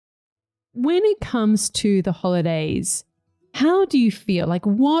when it comes to the holidays, how do you feel? Like,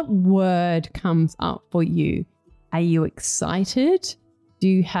 what word comes up for you? Are you excited? Do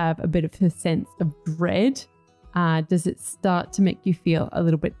you have a bit of a sense of dread? Does it start to make you feel a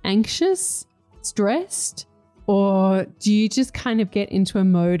little bit anxious, stressed? Or do you just kind of get into a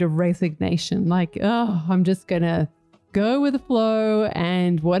mode of resignation? Like, oh, I'm just going to go with the flow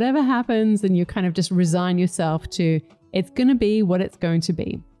and whatever happens, and you kind of just resign yourself to it's going to be what it's going to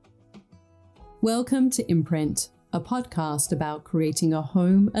be. Welcome to Imprint, a podcast about creating a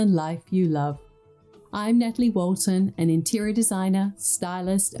home and life you love. I'm Natalie Walton, an interior designer,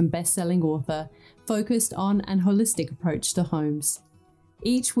 stylist, and best-selling author focused on an holistic approach to homes.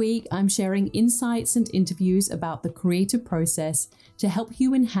 Each week, I'm sharing insights and interviews about the creative process to help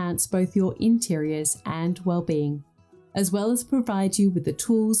you enhance both your interiors and well-being, as well as provide you with the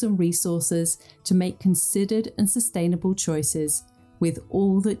tools and resources to make considered and sustainable choices with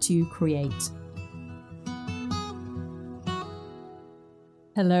all that you create.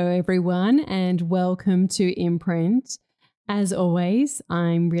 Hello, everyone, and welcome to Imprint. As always,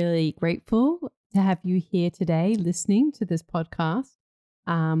 I'm really grateful to have you here today listening to this podcast.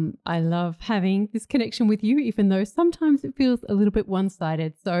 I love having this connection with you, even though sometimes it feels a little bit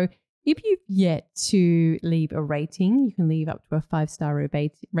one-sided. So if you've yet to leave a rating, you can leave up to a 5-star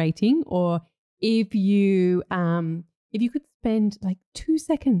rating, or if you could spend like 2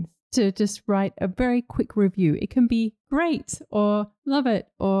 seconds to just write a very quick review. It can be great or love it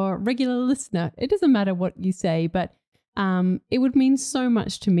or regular listener. It doesn't matter what you say, but it would mean so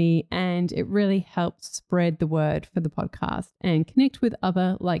much to me, and it really helps spread the word for the podcast and connect with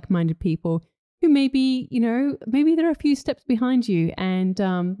other like-minded people who maybe they're a few steps behind you, and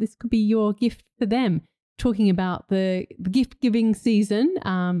this could be your gift for them. Talking about the gift-giving season,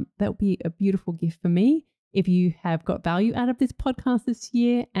 that would be a beautiful gift for me if you have got value out of this podcast this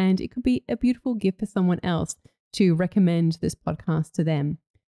year, and it could be a beautiful gift for someone else to recommend this podcast to them.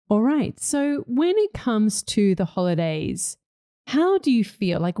 All right, so when it comes to the holidays, how do you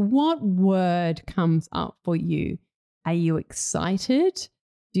feel? Like, what word comes up for you? Are you excited?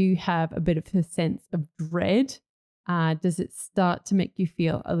 Do you have a bit of a sense of dread? Does it start to make you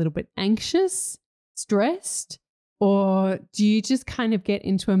feel a little bit anxious, stressed? Or do you just kind of get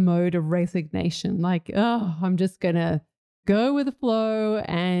into a mode of resignation? Like, oh, I'm just going to go with the flow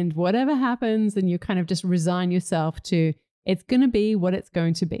and whatever happens, and you kind of just resign yourself to it's going to be what it's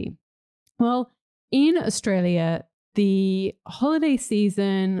going to be. Well, in Australia, the holiday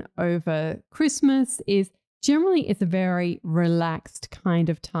season over Christmas is generally it's a very relaxed kind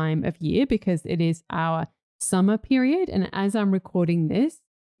of time of year because it is our summer period. And as I'm recording this,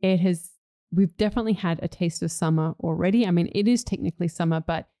 we've definitely had a taste of summer already. I mean, it is technically summer,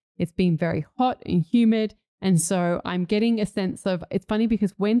 but it's been very hot and humid. And so I'm getting a sense of, it's funny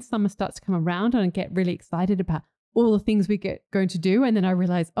because when summer starts to come around and I get really excited about all the things going to do, and then I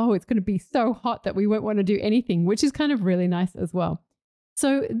realize, oh, it's going to be so hot that we won't want to do anything, which is kind of really nice as well.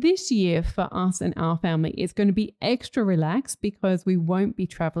 So this year for us and our family, it's going to be extra relaxed because we won't be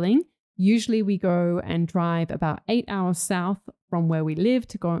traveling. Usually we go and drive about 8 hours south from where we live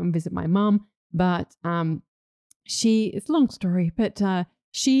to go and visit my mum. But it's a long story, but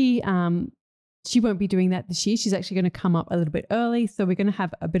she won't be doing that this year. She's actually going to come up a little bit early. So we're going to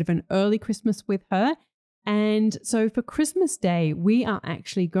have a bit of an early Christmas with her. And so for Christmas Day, we are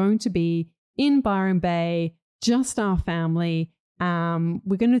actually going to be in Byron Bay, just our family.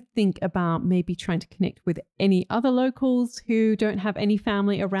 We're going to think about maybe trying to connect with any other locals who don't have any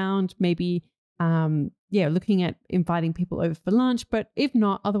family around, maybe, looking at inviting people over for lunch. But if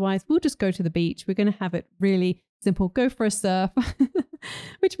not, otherwise, we'll just go to the beach. We're going to have it really simple, go for a surf,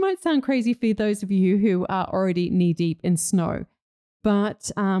 which might sound crazy for those of you who are already knee deep in snow.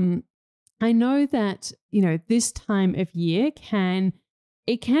 But I know that, this time of year can,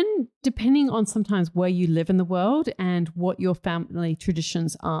 depending on sometimes where you live in the world and what your family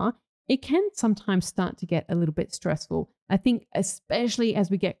traditions are, it can sometimes start to get a little bit stressful. I think especially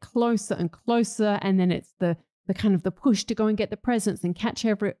as we get closer and closer, and then it's the kind of the push to go and get the presents and catch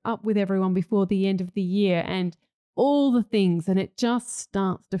up with everyone before the end of the year and all the things. And it just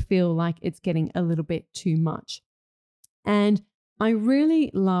starts to feel like it's getting a little bit too much. And I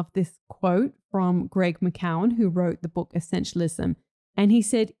really love this quote from Greg McKeown, who wrote the book Essentialism. And he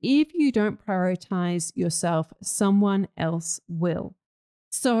said, if you don't prioritize yourself, someone else will.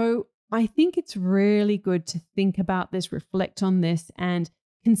 So I think it's really good to think about this, reflect on this, and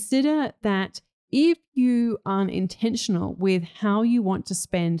consider that if you aren't intentional with how you want to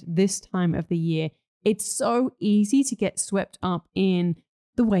spend this time of the year, it's so easy to get swept up in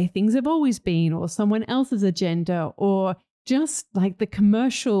the way things have always been, or someone else's agenda, or just like the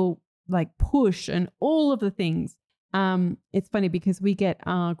commercial like push and all of the things. It's funny because we get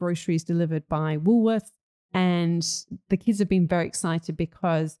our groceries delivered by Woolworths, and the kids have been very excited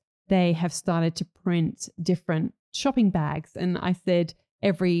because they have started to print different shopping bags. And I said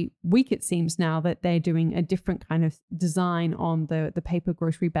every week it seems now that they're doing a different kind of design on the paper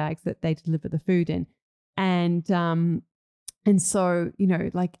grocery bags that they deliver the food in. And so,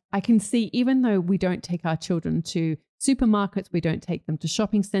 like I can see, even though we don't take our children to supermarkets, we don't take them to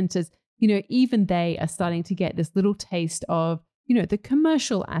shopping centers, even they are starting to get this little taste of, the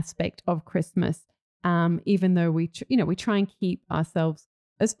commercial aspect of Christmas. Even though we try and keep ourselves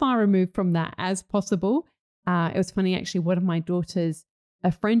as far removed from that as possible. It was funny, actually, one of my daughters,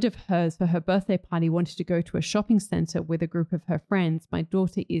 a friend of hers for her birthday party wanted to go to a shopping center with a group of her friends. My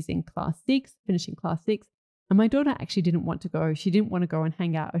daughter is in class 6, finishing class 6. And my daughter actually didn't want to go. She didn't want to go and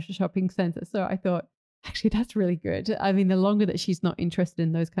hang out at a shopping center. So I thought, actually, that's really good. I mean, the longer that she's not interested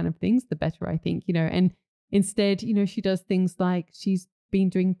in those kind of things, the better, I think, and instead, she does things like she's been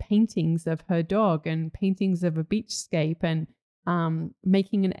doing paintings of her dog and paintings of a beachscape and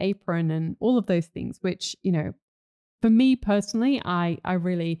making an apron and all of those things, which, for me personally,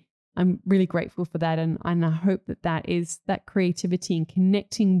 I'm really grateful for that. And I hope that is that creativity and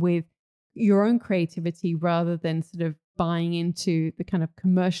connecting with your own creativity rather than sort of buying into the kind of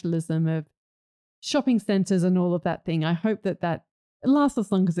commercialism of shopping centers and all of that thing. I hope that lasts as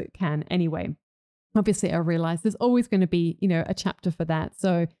long as it can anyway. Obviously, I realize there's always going to be, a chapter for that.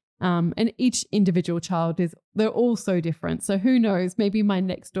 So, and each individual child they're all so different. So who knows, maybe my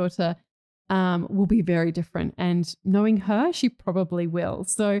next daughter will be very different, and knowing her, she probably will.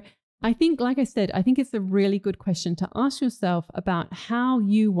 So I think, like I said, I think it's a really good question to ask yourself about how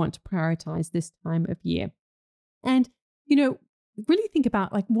you want to prioritize this time of year. And, really think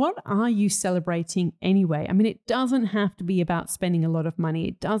about, like, what are you celebrating anyway? I mean, it doesn't have to be about spending a lot of money.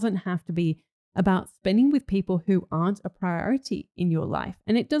 It doesn't have to be about spending with people who aren't a priority in your life.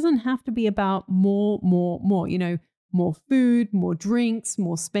 And it doesn't have to be about more, more food, more drinks,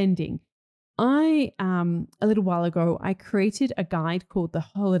 more spending. A little while ago, I created a guide called The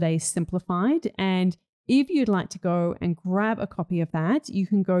Holidays Simplified. And if you'd like to go and grab a copy of that, you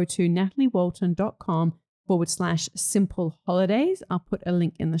can go to nataliewalton.com/simple holidays. I'll put a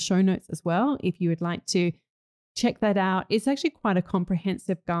link in the show notes as well if you would like to check that out. It's actually quite a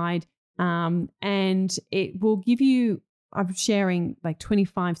comprehensive guide. And it will give you, I'm sharing like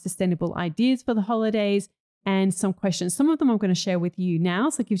 25 sustainable ideas for the holidays and some questions. Some of them I'm going to share with you now,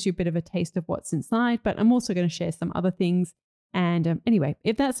 so it gives you a bit of a taste of what's inside, but I'm also going to share some other things. And anyway,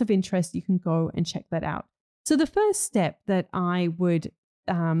 if that's of interest, you can go and check that out. So the first step that I would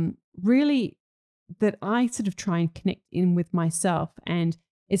that I sort of try and connect in with myself, and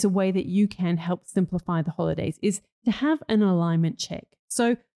it's a way that you can help simplify the holidays, is to have an alignment check.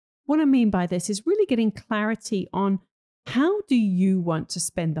 So what I mean by this is really getting clarity on, how do you want to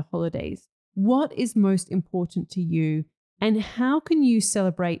spend the holidays? What is most important to you? And how can you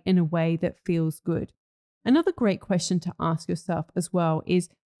celebrate in a way that feels good? Another great question to ask yourself as well is,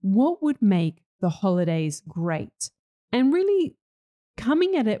 what would make the holidays great? And really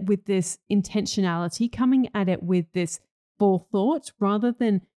coming at it with this intentionality, coming at it with this forethought, rather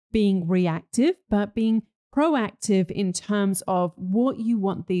than being reactive, but being proactive in terms of what you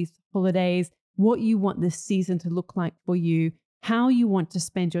want these holidays, what you want this season to look like for you, how you want to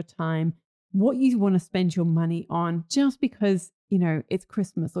spend your time, what you want to spend your money on. Just because, it's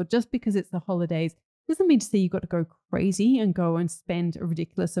Christmas or just because it's the holidays doesn't mean to say you've got to go crazy and go and spend a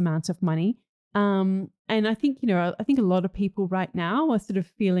ridiculous amount of money. And I think, I think a lot of people right now are sort of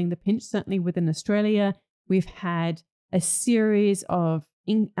feeling the pinch. Certainly within Australia, we've had a series of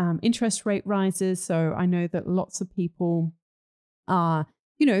interest rate rises. So I know that lots of people are,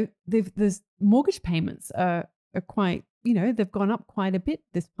 there's mortgage payments are quite, they've gone up quite a bit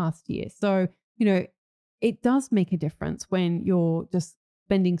this past year. So, it does make a difference when you're just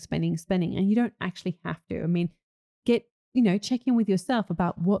spending, and you don't actually have to. I mean, check in with yourself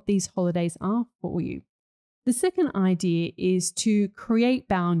about what these holidays are for you. The second idea is to create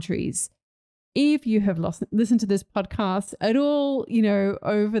boundaries. If you have listened to this podcast at all,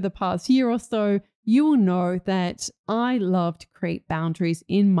 over the past year or so, you will know that I love to create boundaries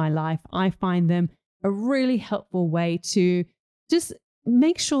in my life. I find them a really helpful way to just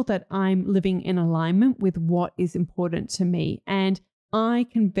make sure that I'm living in alignment with what is important to me. And I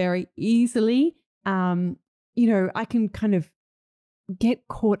can very easily, I can kind of get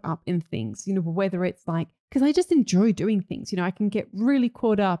caught up in things, whether it's like, because I just enjoy doing things, I can get really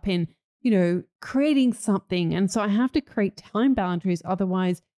caught up in, creating something. And so I have to create time boundaries.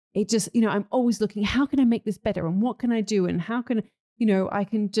 Otherwise, it just, I'm always looking, how can I make this better? And what can I do? And how can, I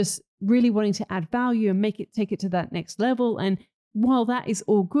can just really wanting to add value and take it to that next level. And while that is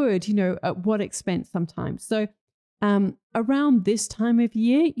all good, at what expense sometimes. So around this time of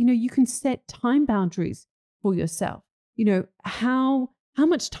year, you can set time boundaries for yourself. How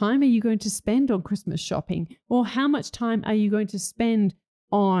much time are you going to spend on Christmas shopping? Or how much time are you going to spend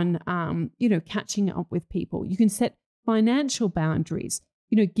on, catching up with people? You can set financial boundaries.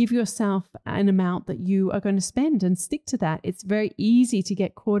 Give yourself an amount that you are going to spend and stick to that. It's very easy to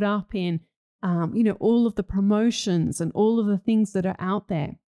get caught up in, all of the promotions and all of the things that are out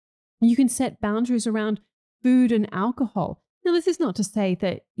there. You can set boundaries around food and alcohol. Now, this is not to say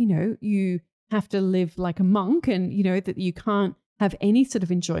that, you have to live like a monk and, that you can't have any sort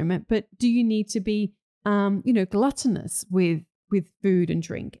of enjoyment, but do you need to be, gluttonous with food and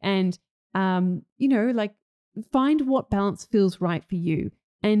drink? And, find what balance feels right for you.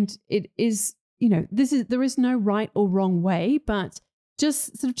 And it is, there is no right or wrong way, but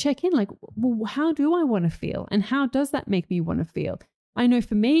just sort of check in, like, well, how do I want to feel? And how does that make me want to feel? I know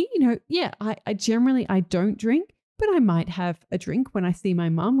for me, I generally, I don't drink, but I might have a drink when I see my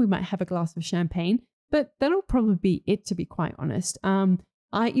mum. We might have a glass of champagne, but that'll probably be it, to be quite honest. I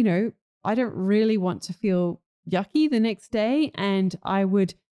don't really want to feel yucky the next day, and I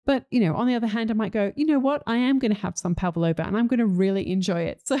would, but on the other hand, I might go, you know what, I am going to have some pavlova and I'm going to really enjoy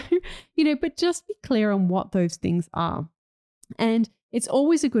it. So, but just be clear on what those things are. And it's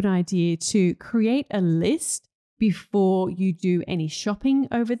always a good idea to create a list before you do any shopping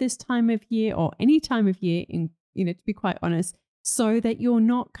over this time of year or any time of year, to be quite honest, so that you're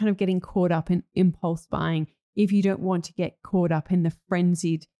not kind of getting caught up in impulse buying if you don't want to get caught up in the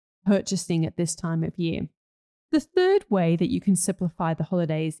frenzied purchasing at this time of year. The third way that you can simplify the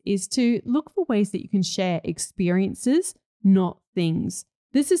holidays is to look for ways that you can share experiences, not things.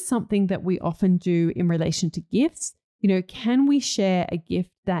 This is something that we often do in relation to gifts. Can we share a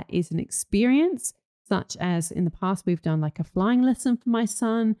gift that is an experience, such as in the past we've done like a flying lesson for my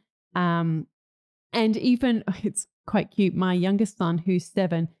son. And even, it's quite cute, my youngest son, who's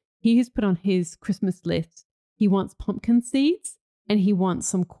 7, he has put on his Christmas list, he wants pumpkin seeds and he wants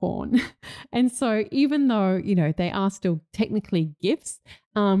some corn. And so even though, they are still technically gifts,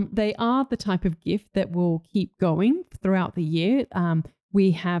 they are the type of gift that will keep going throughout the year.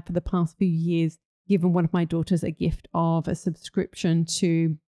 We have, for the past few years, given one of my daughters a gift of a subscription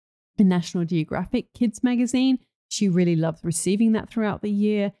to a National Geographic kids magazine. She really loves receiving that throughout the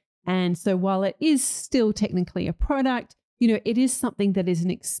year. And so while it is still technically a product, it is something that is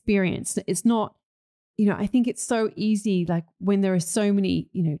an experience. It's not, I think it's so easy, like when there are so many,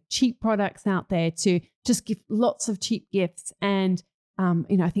 cheap products out there, to just give lots of cheap gifts. And,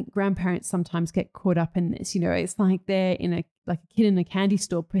 I think grandparents sometimes get caught up in this. It's like they're like a kid in a candy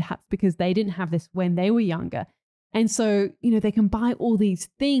store, perhaps because they didn't have this when they were younger. And so, they can buy all these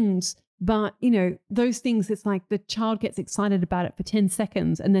things, but, those things, it's like the child gets excited about it for 10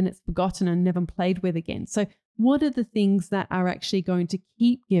 seconds and then it's forgotten and never played with again. So what are the things that are actually going to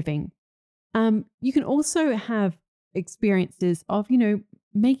keep giving? You can also have experiences of,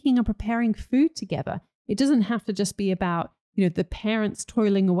 making and preparing food together. It doesn't have to just be about, the parents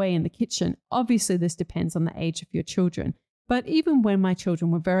toiling away in the kitchen. Obviously, this depends on the age of your children. But even when my children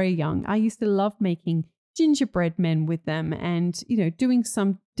were very young, I used to love making gingerbread men with them and, doing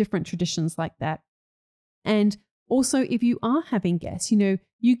some different traditions like that. And also, if you are having guests,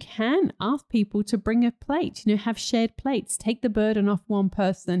 you can ask people to bring a plate, have shared plates, take the burden off one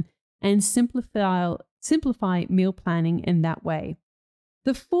person and simplify meal planning in that way.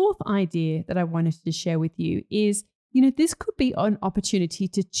 The fourth idea that I wanted to share with you is, this could be an opportunity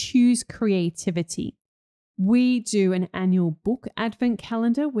to choose creativity. We do an annual book advent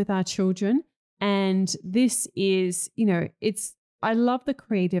calendar with our children. And this is, I love the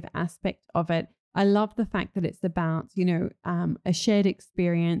creative aspect of it. I love the fact that it's about, a shared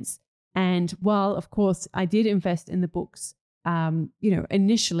experience. And while, of course, I did invest in the books,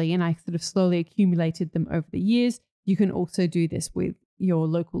 initially, and I sort of slowly accumulated them over the years, you can also do this with your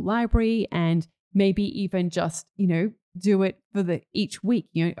local library and maybe even just, do it for each week.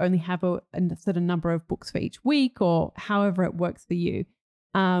 Only have a certain number of books for each week or however it works for you.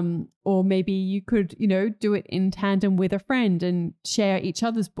 Or maybe you could, do it in tandem with a friend and share each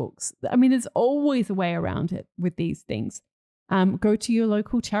other's books. I mean, there's always a way around it with these things. Go to your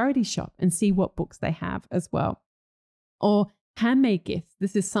local charity shop and see what books they have as well. Or handmade gifts.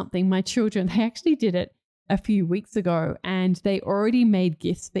 This is something my children, they actually did it a few weeks ago and they already made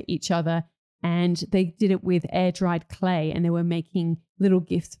gifts for each other, and they did it with air dried clay and they were making little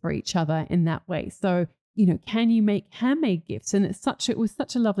gifts for each other in that way. So, can you make handmade gifts? And it was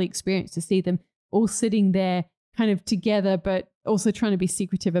such a lovely experience to see them all sitting there, kind of together, but also trying to be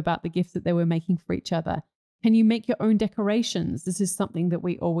secretive about the gifts that they were making for each other? Can you make your own decorations? This is something that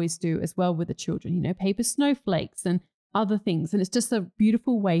we always do as well with the children, paper snowflakes and other things. And it's just a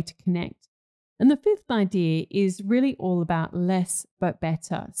beautiful way to connect. And the fifth idea is really all about less but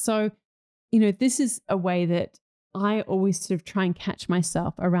better. So, this is a way that I always sort of try and catch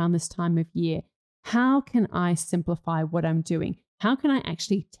myself around this time of year. How can I simplify what I'm doing? How can I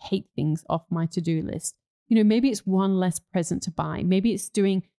actually take things off my to-do list? Maybe it's one less present to buy. Maybe it's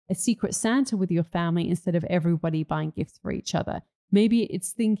doing a secret Santa with your family instead of everybody buying gifts for each other. Maybe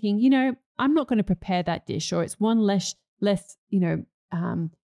it's thinking, I'm not going to prepare that dish, or it's one less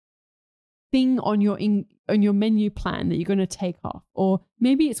thing on your menu plan that you're going to take off, or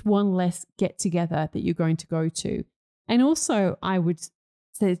maybe it's one less get together that you're going to go to. And also, I would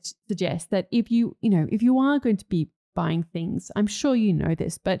suggest that if you are going to be buying things, I'm sure you know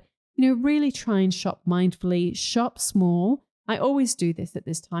this, but really try and shop mindfully, shop small. I always do this at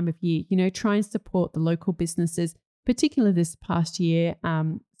this time of year, try and support the local businesses, particularly this past year.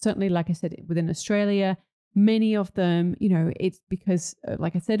 Certainly, like I said, within Australia, many of them, it's because,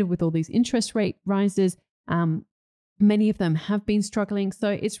 like I said, with all these interest rate rises, many of them have been struggling. So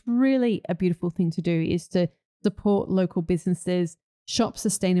it's really a beautiful thing to do, is to support local businesses, shop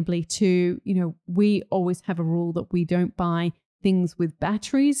sustainably too. We always have a rule that we don't buy things with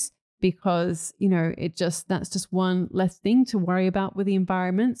batteries, because, that's just one less thing to worry about with the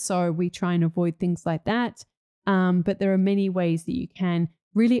environment. So we try and avoid things like that. But there are many ways that you can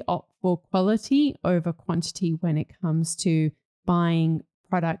really opt for quality over quantity when it comes to buying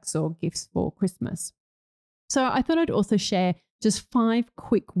products or gifts for Christmas. So I thought I'd also share just 5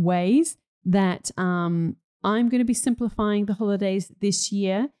 quick ways that I'm going to be simplifying the holidays this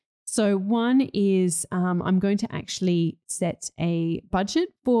year. So one is I'm going to actually set a budget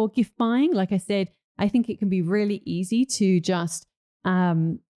for gift buying. Like I said, I think it can be really easy to just,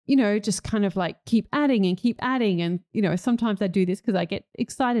 just kind of like keep adding. And, sometimes I do this because I get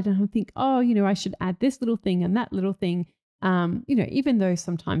excited and I think, I should add this little thing and that little thing, even though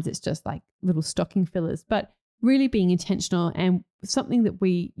sometimes it's just like little stocking fillers, but really being intentional. And something that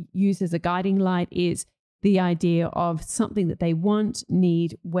we use as a guiding light is the idea of something that they want,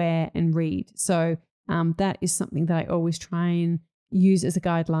 need, wear, and read. So that is something that I always try and use as a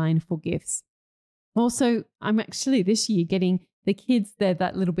guideline for gifts. Also, I'm actually this year getting the kids, they're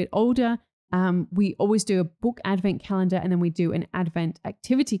that little bit older. We always do a book advent calendar, and then we do an advent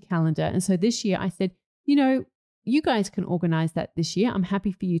activity calendar. And so this year I said, you guys can organize that this year. I'm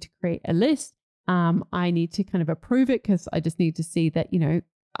happy for you to create a list. I need to kind of approve it, because I just need to see that,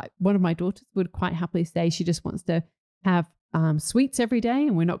 one of my daughters would quite happily say she just wants to have sweets every day,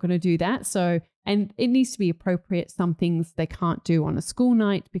 and we're not going to do that. So, and it needs to be appropriate. Some things they can't do on a school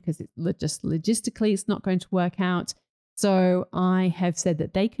night because just logistically it's not going to work out. So I have said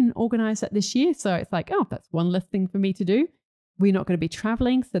that they can organize that this year. So it's like, that's one less thing for me to do. We're not going to be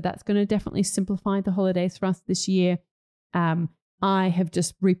traveling, so that's going to definitely simplify the holidays for us this year. I have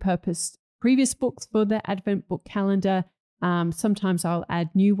just repurposed previous books for the Advent book calendar. Sometimes I'll add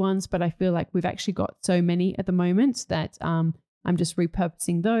new ones, but I feel like we've actually got so many at the moment that I'm just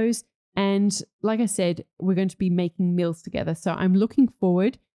repurposing those. And like I said, we're going to be making meals together. So I'm looking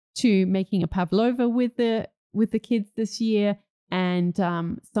forward to making a pavlova with the kids this year, and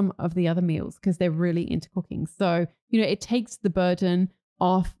some of the other meals, because they're really into cooking. So, it takes the burden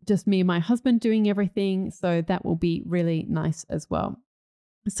off just me and my husband doing everything. So that will be really nice as well.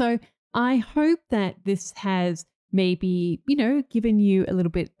 So I hope that this has maybe, given you a little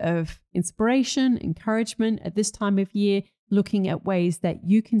bit of inspiration, encouragement at this time of year, looking at ways that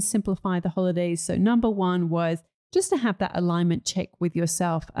you can simplify the holidays. So number 1 was just to have that alignment check with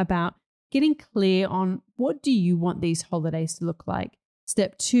yourself about getting clear on what do you want these holidays to look like.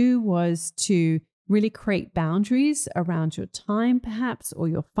 Step 2 was to really create boundaries around your time, perhaps, or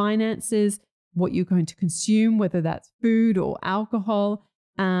your finances, what you're going to consume, whether that's food or alcohol.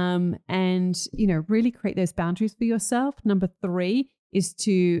 And, really create those boundaries for yourself. Number 3 is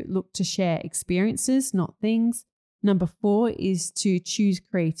to look to share experiences, not things. Number 4 is to choose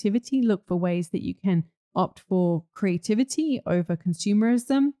creativity. Look for ways that you can opt for creativity over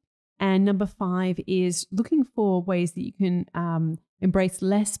consumerism. And number 5 is looking for ways that you can embrace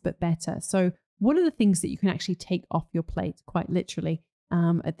less but better. So what are the things that you can actually take off your plate, quite literally,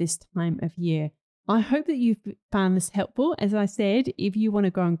 at this time of year? I hope that you've found this helpful. As I said, if you want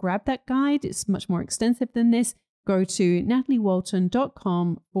to go and grab that guide, it's much more extensive than this. Go to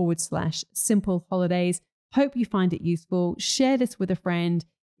nataliewalton.com/simple holidays. Hope you find it useful. Share this with a friend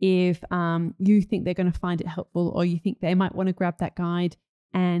if you think they're going to find it helpful, or you think they might want to grab that guide.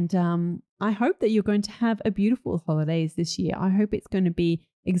 And I hope that you're going to have a beautiful holidays this year. I hope it's going to be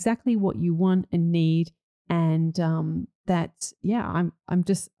exactly what you want and need. And I'm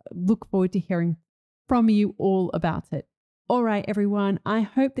just look forward to hearing from you all about it. All right, everyone. I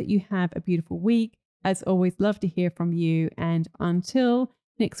hope that you have a beautiful week. As always, love to hear from you. And until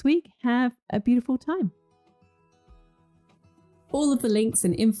next week, have a beautiful time. All of the links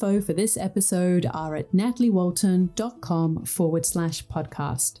and info for this episode are at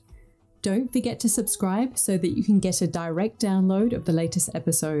nataliewalton.com/podcast. Don't forget to subscribe so that you can get a direct download of the latest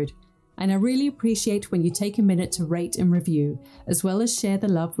episode. And I really appreciate when you take a minute to rate and review, as well as share the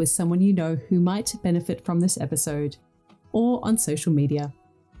love with someone you know who might benefit from this episode, or on social media.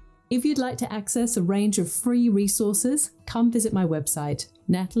 If you'd like to access a range of free resources, come visit my website,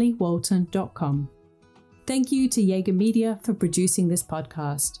 nataliewalton.com. Thank you to Jaeger Media for producing this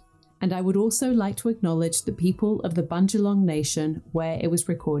podcast. And I would also like to acknowledge the people of the Bundjalung Nation where it was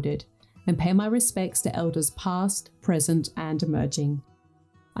recorded, and pay my respects to elders past, present, and emerging.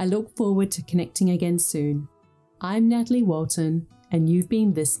 I look forward to connecting again soon. I'm Natalie Walton, and you've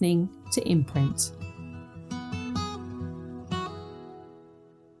been listening to Imprint.